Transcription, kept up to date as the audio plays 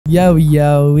Yo,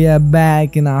 we are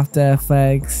back in After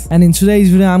Effects, and in today's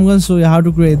video I'm going to show you how to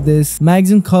create this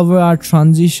magazine cover art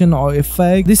transition or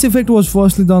effect. This effect was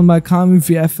firstly done by Kami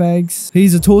VFX.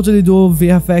 He's a totally dope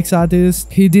VFX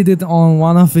artist. He did it on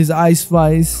one of his Ice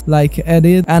Spice like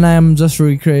edit, and I am just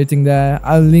recreating that.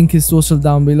 I'll link his social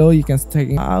down below, you can check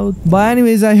it out. But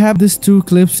anyways, I have these two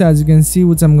clips as you can see,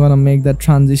 which I'm gonna make that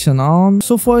transition on.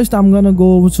 So first I'm gonna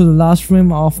go over to the last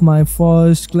frame of my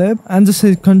first clip and just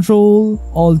hit Ctrl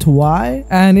Alt Y,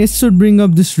 and it should bring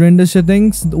up this render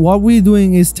settings. What we're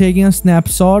doing is taking a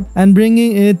snapshot and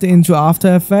bringing it into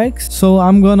After Effects. So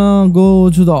I'm gonna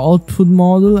go to the output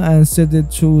model and set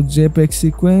it to JPEG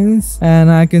sequence,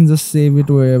 and I can just save it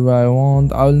wherever I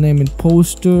want. I'll name it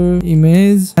poster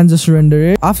image and just render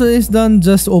it. After it's done,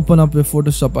 just open up the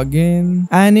Photoshop again,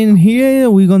 and in here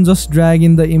we're gonna just drag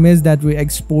in the image that we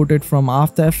exported from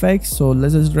After Effects. So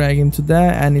let's just drag into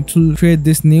that, and it will create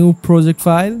this new project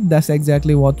file. That's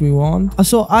exactly what we want.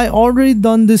 So I already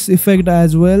done this effect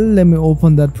as well. Let me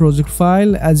open that project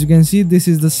file. As you can see, this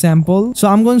is the sample. So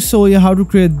I'm going to show you how to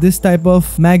create this type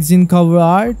of magazine cover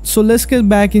art. So let's get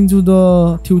back into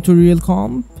the tutorial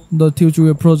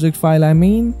project file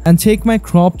and take my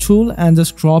crop tool and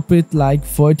just crop it like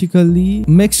vertically.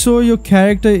 Make sure your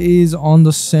character is on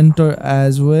the center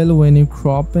as well when you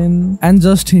crop in, and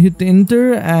just hit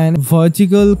enter, and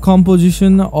vertical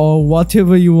composition or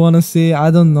whatever you want to say.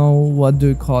 I don't know what do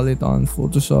you call it on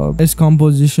Photoshop. It's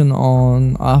composition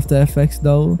on After Effects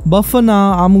though. But for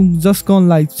now I'm just gonna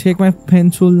like take my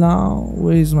pen tool now.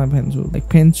 Where is my pen tool? Like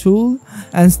pen tool,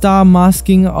 and start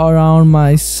masking around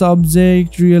my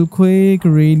subject really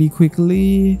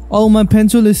quickly. Oh, my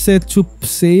pencil is set to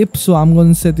shape, so I'm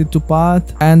gonna set it to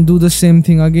path and do the same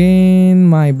thing again.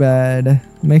 My bad.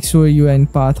 Make sure you are in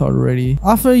path already.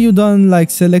 After you done like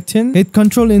selecting, hit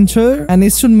Ctrl Enter, and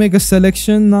it should make a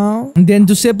selection now. And then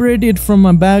to separate it from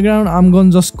my background, I'm gonna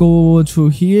just go over to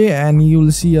here, and you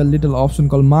will see a little option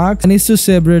called marks, and it's to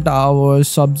separate our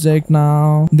subject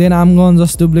now. Then I'm gonna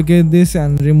just duplicate this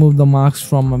and remove the marks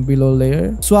from a below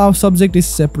layer, so our subject is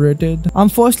separated. I'm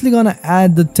firstly gonna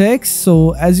add the text.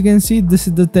 So as you can see, this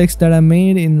is the text that I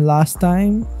made in last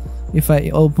time. If I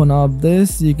open up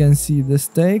this, you can see this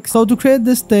text. So to create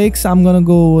this text, I'm gonna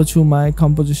go over to my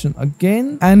composition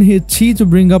again and hit T to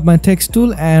bring up my text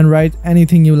tool and write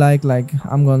anything you like. Like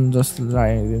I'm gonna just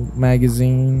write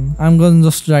magazine. I'm gonna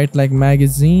just write like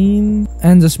magazine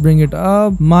and just bring it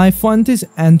up. My font is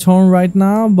Anton right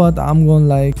now, but I'm gonna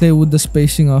like play with the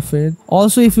spacing of it.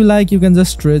 Also, if you like, you can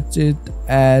just stretch it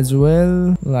as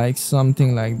well, like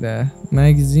something like that.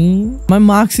 Magazine. My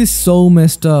marks is so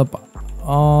messed up.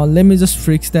 Let me just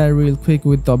fix that real quick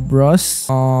with the brush.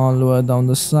 Lower down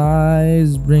the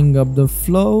size, bring up the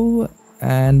flow,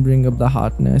 and bring up the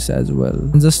hardness as well,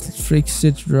 and just fix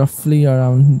it roughly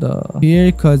around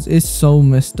here because it's so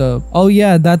messed up. Oh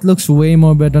yeah, that looks way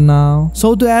more better now.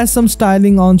 So to add some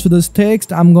styling onto this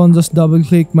text, I'm gonna just double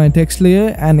click my text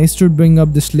layer, and it should bring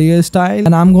up this layer style,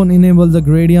 and I'm gonna enable the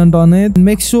gradient on it. And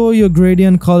make sure your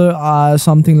gradient color are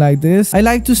something like this. I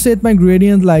like to set my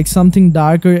gradient like something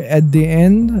darker at the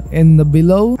end in the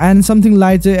below and something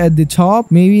lighter at the top.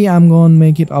 Maybe I'm gonna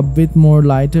make it a bit more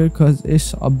lighter because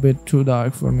it's a bit too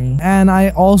dark for me. And I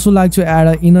also like to add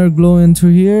an inner glow into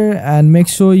here, and make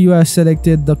sure you have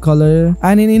selected the color.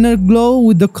 And in inner glow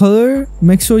with the color,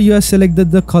 make sure you have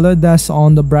selected the color that's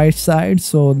on the bright side.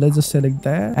 So let's just select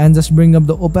that and just bring up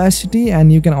the opacity,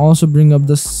 and you can also bring up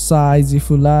the size if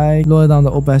you like. Lower down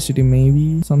the opacity,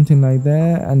 maybe something like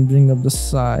that, and bring up the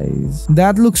size.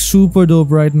 That looks super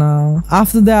dope right now.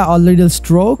 After that, a little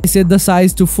stroke. Set the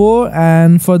size to 4,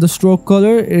 and for the stroke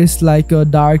color it's like a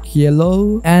dark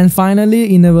yellow. And finally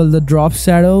enable the drop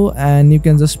shadow, and you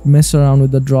can just mess around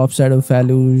with the drop shadow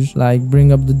values, like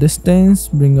bring up the distance,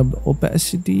 bring up the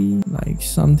opacity, like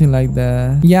something like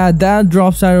that. Yeah, that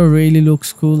drop shadow really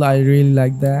looks cool. I really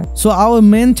like that. So our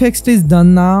main text is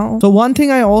done now. So one thing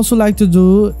I also like to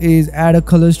do is add a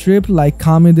color strip like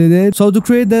Kami did it. So to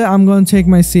create that, I'm going to take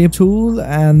my shape tool,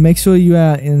 and make sure you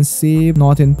are in shape,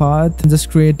 not in path, and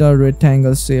just create a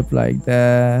rectangle shape like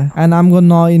that. And I'm gonna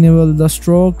now enable the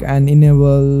stroke and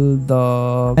enable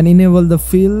the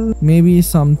fill, maybe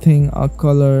something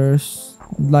colors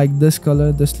like this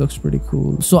color. This looks pretty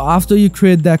cool. So after you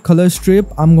create that color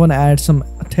strip, I'm gonna add some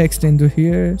text into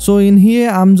here. So in here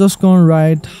I'm just gonna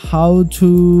write how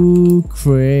to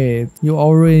create. You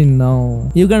already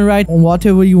know. You can write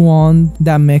whatever you want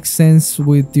that makes sense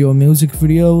with your music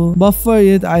video, but for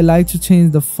it I like to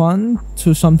change the font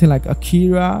to something like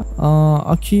Akira.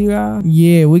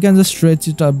 Yeah, we can just stretch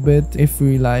it a bit if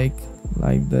we like.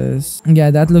 like this.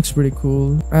 Yeah, that looks pretty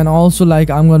cool. And also like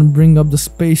I'm gonna bring up the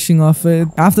spacing of it.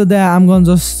 After that I'm gonna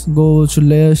just go to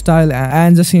layer style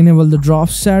and just enable the drop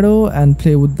shadow and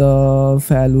play with the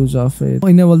values of it.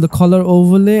 Enable the color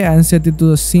overlay and set it to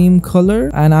the same color,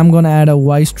 and I'm gonna add a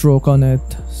white stroke on it.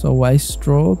 So white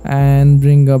stroke and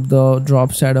bring up the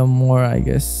drop shadow more, I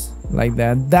guess, like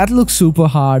that looks super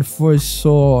hard for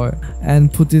sure,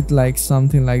 and put it like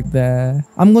something like that.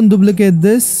 I'm gonna duplicate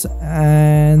this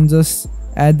and just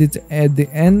add it at the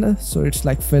end so it's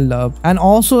like filled up, and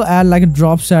also add like a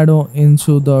drop shadow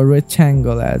into the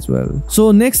rectangle as well.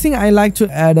 So next thing, I like to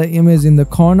add an image in the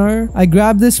corner. I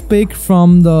grab this pic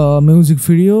from the music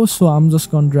video, so I'm just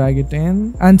gonna drag it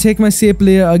in and take my shape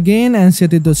layer again and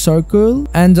set it to circle,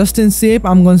 and just in shape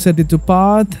I'm gonna set it to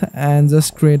path and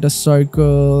just create a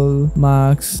circle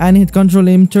marks and hit Ctrl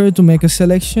Enter to make a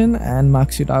selection and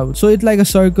marks it out. So it's like a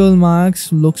circle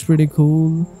marks, looks pretty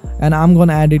cool, and I'm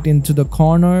gonna add it into the corner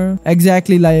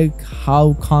exactly like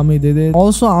how Kami did it.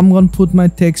 Also I'm gonna put my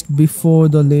text before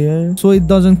the layer so it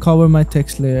doesn't cover my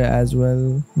text layer as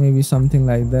well, maybe something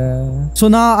like that. So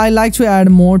now I like to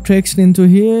add more text into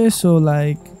here, so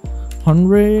like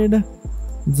 100,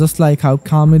 just like how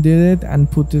Kami did it, and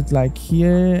put it like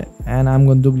here. And I'm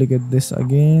gonna duplicate this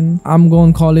again. I'm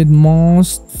gonna call it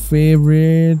most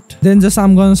favorite. Then just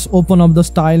I'm gonna open up the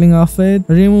styling of it,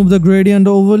 remove the gradient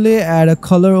overlay, add a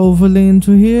color overlay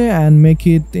into here and make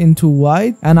it into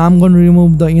white, and I'm gonna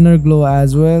remove the inner glow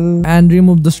as well and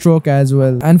remove the stroke as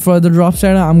well. And for the drop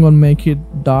shadow I'm gonna make it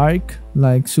dark,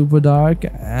 like super dark,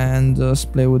 and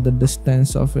just play with the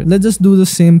distance of it. Let's just do the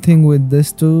same thing with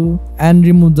this too and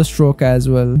remove the stroke as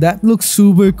well. That looks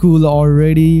super cool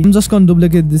already. I'm just gonna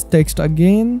duplicate this text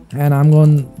again and I'm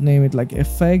gonna name it like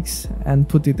effects and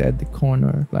put it at the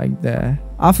corner like that.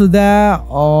 After that,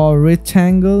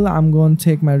 rectangle, I'm going to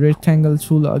take my rectangle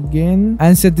tool again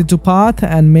and set it to path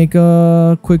and make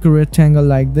a quick rectangle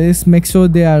like this. Make sure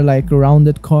they are like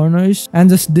rounded corners, and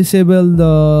just disable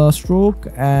the stroke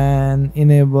and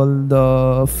enable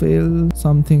the fill,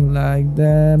 something like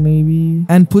that maybe,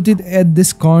 and put it at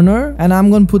this corner. And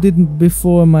I'm going to put it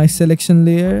before my selection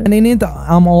layer, and in it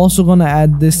I'm also going to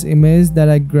add this image that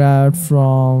I grabbed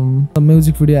from the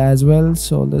music video as well.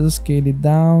 So let's scale it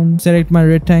down, select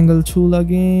my rectangle tool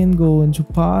again, go into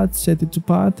path, set it to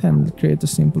path and create a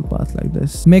simple path like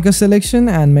this. Make a selection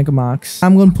and make a marks.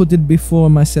 I'm gonna put it before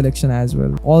my selection as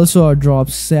well. Also a drop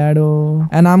shadow,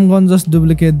 and I'm gonna just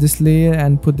duplicate this layer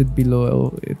and put it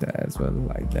below it as well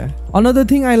like that. Another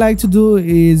thing I like to do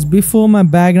is before my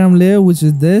background layer, which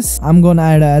is this, I'm gonna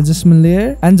add an adjustment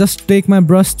layer and just take my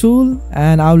brush tool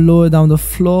and I'll lower down the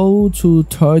flow to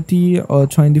 30 or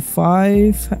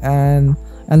 25 and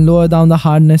lower down the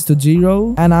hardness to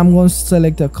 0, and I'm going to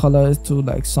select a color to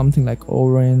like something like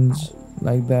orange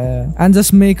like that, and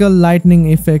just make a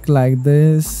lightning effect like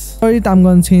this. For it I'm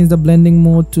going to change the blending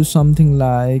mode to something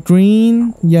like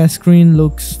green. Yeah, screen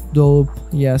looks dope.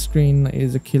 Yeah, screen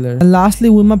is a killer. And lastly,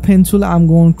 with my pencil I'm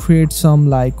going to create some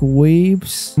like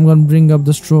waves. I'm going to bring up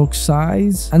the stroke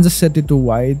size and just set it to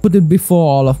white, put it before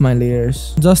all of my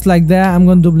layers just like that. I'm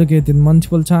going to duplicate it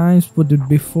multiple times, put it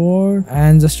before,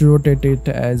 and just rotate it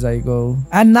as I go.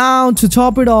 And now to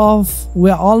top it off,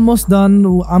 we're almost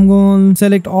done. I'm going to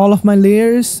select all of my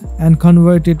layers and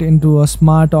convert it into a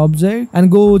smart object,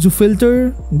 and go to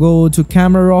filter, go to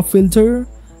camera raw filter,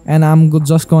 and I'm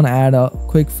just gonna add a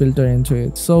quick filter into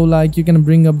it. So like you can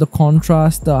bring up the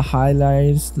contrast, the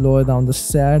highlights, lower down the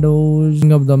shadows,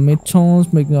 bring up the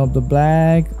midtones, making up the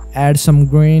black, add some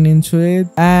grain into it,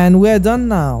 and we're done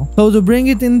now. So to bring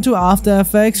it into After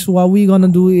Effects, what we're gonna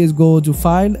do is go to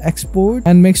File, Export,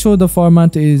 and make sure the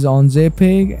format is on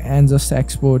JPEG and just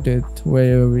export it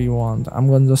wherever you want. I'm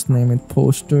gonna just name it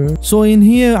poster. So in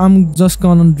here I'm just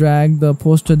gonna drag the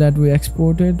poster that we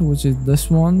exported, which is this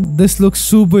one. This looks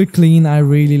super clean, I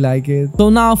really like it. So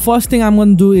now first thing I'm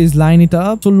gonna do is line it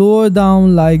up. So lower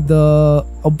down like the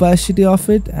opacity of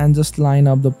it and just line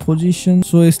up the position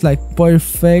so it's like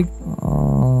perfect,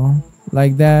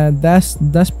 like that.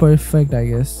 That's perfect, I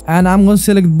guess. And I'm gonna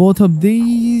select both of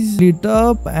these, it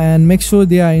up, and make sure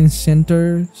they are in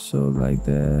center, so like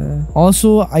that.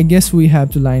 Also I guess we have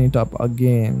to line it up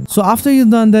again. So after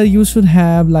you've done that, you should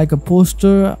have like a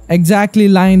poster exactly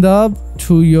lined up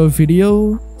to your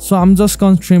video. So I'm just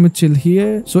gonna trim it till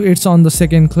here, so it's on the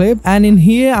second clip. And in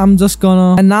here I'm just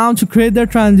gonna, and now to create the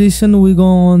transition, we're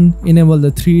gonna enable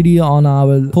the 3D on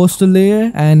our poster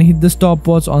layer and hit the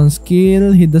stopwatch on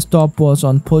scale, hit the stopwatch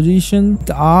on position,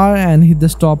 the R, and hit the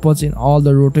stopwatch in all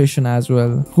the rotation as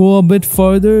well. Go a bit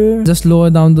further, just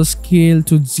lower down the scale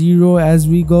to 0 as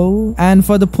we go, and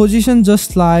for the position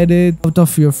just slide it out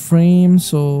of your frame,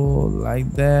 so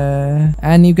like that.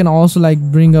 And you can also like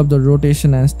bring up the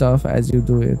rotation and stuff as you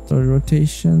do it, so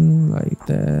rotation like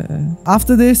that.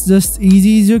 After this, just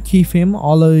ease your keyframe.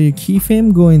 All of your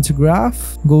keyframe, go into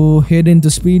graph, go head into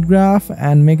speed graph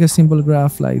and make a simple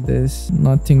graph like this,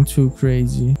 nothing too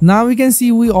crazy. Now we can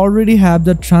see we already have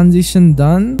the transition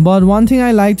done, but one thing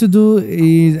I like to do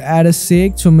is add a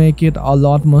shake to make it a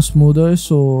lot more smoother.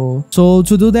 So to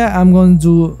do that, I'm going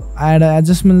to add an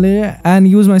adjustment layer and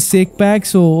use my shake pack.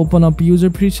 So open up user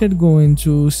preset, go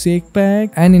into shake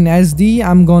pack, and in SD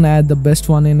I'm gonna add the best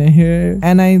one in here,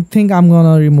 and I think I'm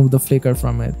gonna remove the flicker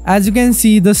from it. As you can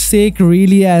see, the shake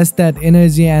really has that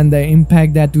energy and the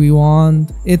impact that we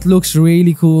want. It looks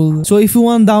really cool. So if you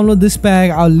want to download this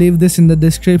pack, I'll leave this in the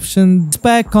description. This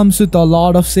pack comes with a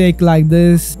lot of shake like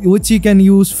this, which you can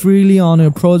use freely on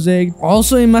your project.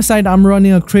 Also in my site, I'm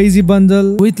running a crazy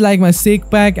bundle with like my shake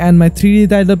pack and my 3D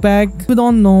title pack. If you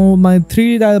don't know, my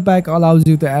 3D title pack allows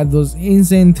you to add those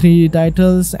insane 3D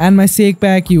titles, and my shake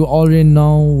pack, you already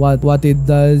know what it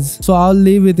does, so I'll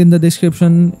leave it in the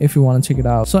description if you want to check it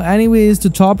out. So anyways, to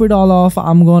top it all off,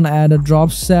 I'm gonna add a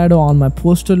drop shadow on my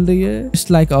poster layer, just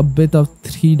like a bit of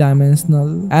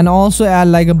 3-dimensional, and also add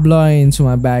like a blur into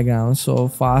my background. So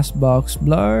fast box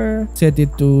blur, set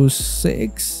it to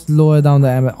 6, lower down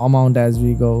the amount as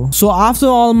we go. So after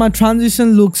all, my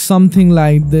transition looks something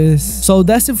like this. So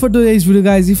that's it for today's video,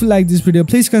 guys. If you like this video,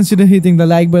 please consider hitting the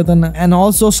like button and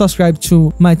also subscribe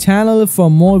to my channel for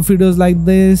more videos like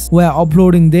this. We're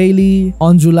uploading daily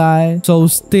on July, so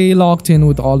stay locked in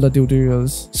with all the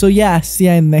tutorials. So yeah, see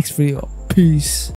you in the next video. Peace.